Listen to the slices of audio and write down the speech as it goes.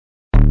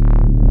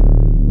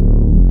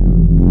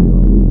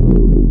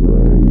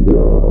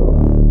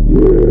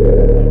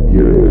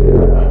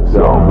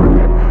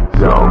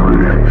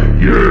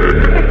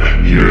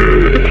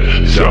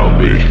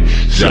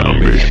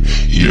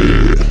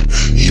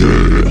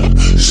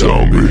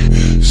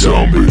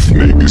Zombie,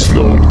 niggas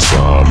know the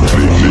time.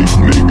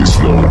 Niggas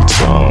know the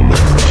time.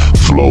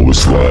 Flow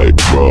is like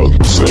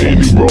brothers, ain't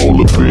he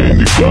roll up in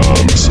the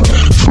diamonds.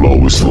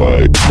 Flow is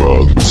like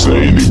brothers,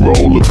 ain't he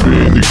roll up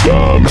in the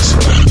diamonds.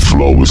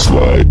 Flow is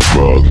like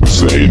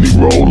brothers, ain't he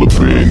roll up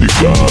in the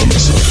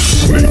diamonds.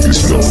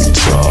 Niggas know the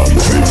time.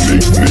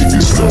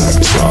 Niggas know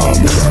the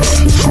time.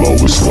 Flow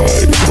is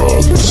like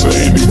brothers,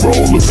 ain't he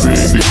roll up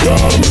in the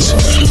diamonds.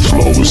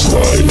 Flow is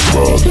like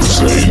brothers,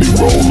 ain't he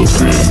roll up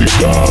in the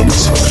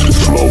diamonds.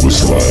 Flow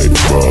is like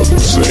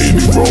brothers, ain't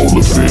he roll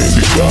up in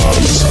the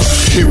diamonds.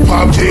 Hip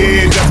hop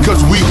dead, that's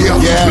cause we here.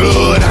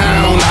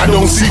 Bloodhound, I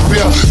don't see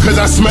fear,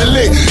 cause I smell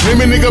it.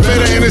 Name a nigga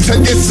better and it's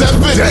take it 7.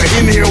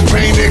 Inhale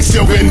pain,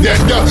 exhale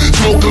vendetta.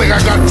 Smoke like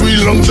I got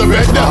 3 lungs of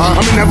better.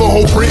 I'm in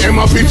Navajo print and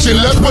my bitch in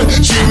leopard.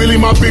 She ain't really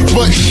my bitch,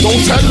 but don't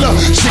tell her.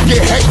 She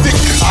get hectic.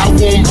 I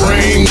want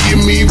brain,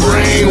 give me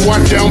brain.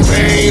 Watch down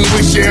pain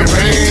with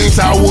champagne.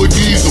 Sour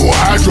diesel,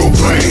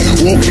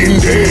 hydroplane. Walking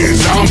dead,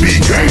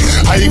 zombie gang.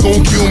 How you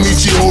gon' kill me?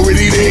 She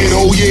already dead.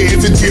 Oh yeah,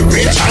 it's a tip,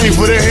 bitch. I ain't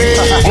for the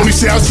head. Only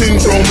South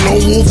syndrome, no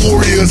wolf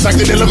warriors.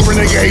 Psychedelic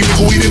renegade,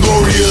 nigga, we the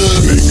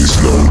glorious. Niggas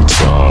know the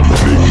time.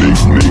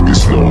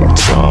 Niggas know the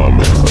time.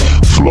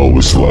 Flow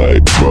is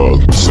like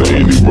brothers,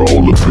 ain't he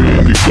roll up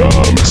in the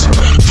diamonds.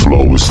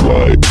 Flow is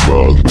like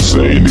brothers,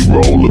 ain't he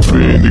roll up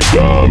in the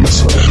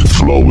diamonds.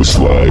 Flow is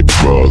like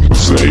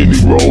brothers, ain't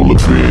he roll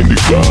up in the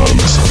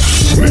diamonds.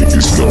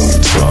 Niggas know the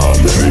time.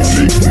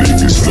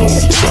 Niggas know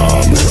the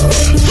time.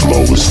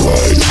 Flow is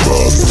like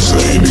brothers,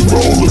 ain't he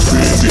roll up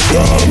in the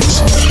diamonds.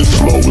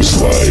 Flow is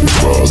like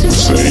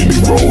brothers, ain't he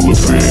roll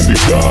up in the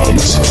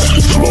diamonds.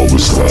 Flow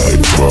is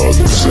like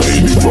brothers,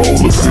 ain't he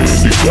roll up in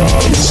the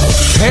diamonds.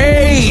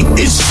 Hey,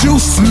 it's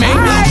Juice, man,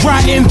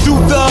 riding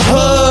through the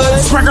hood,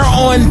 swagger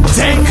on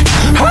deck.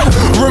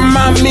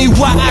 Remind me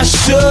why I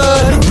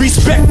should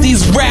respect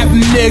these rap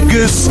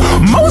niggas.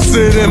 Most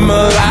of them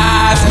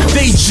alive,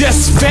 they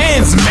just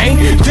fans, man.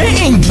 They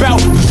ain't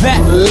bout that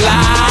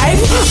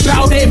life.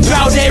 Bout it,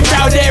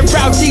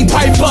 rowdy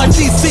piper,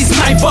 DC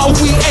sniper.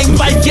 We ain't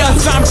like your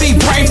zombie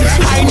brain.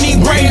 I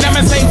need brain, I'm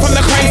insane from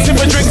the crane. Sip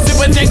a drink,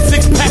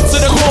 6 packs to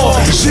the core.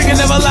 Chicken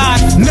never lie,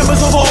 never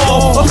so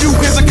all. A few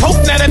cans of coke,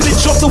 now that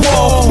bitch off the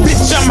wall.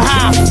 Bitch, I'm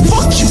high,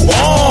 fuck you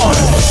on.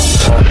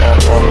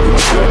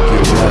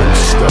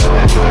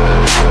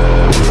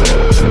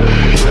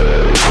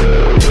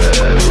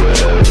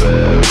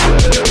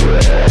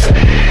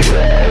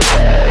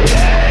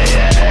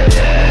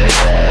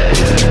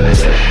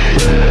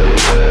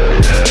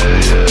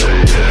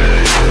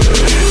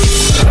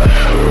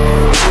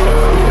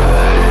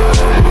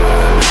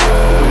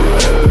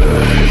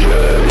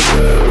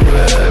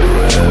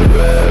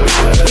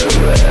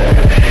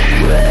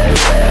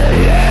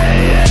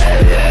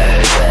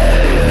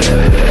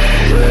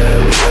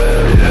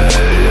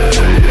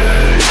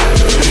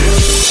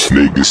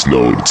 Niggas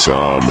know the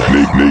time.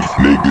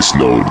 Niggas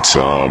know the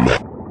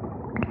time.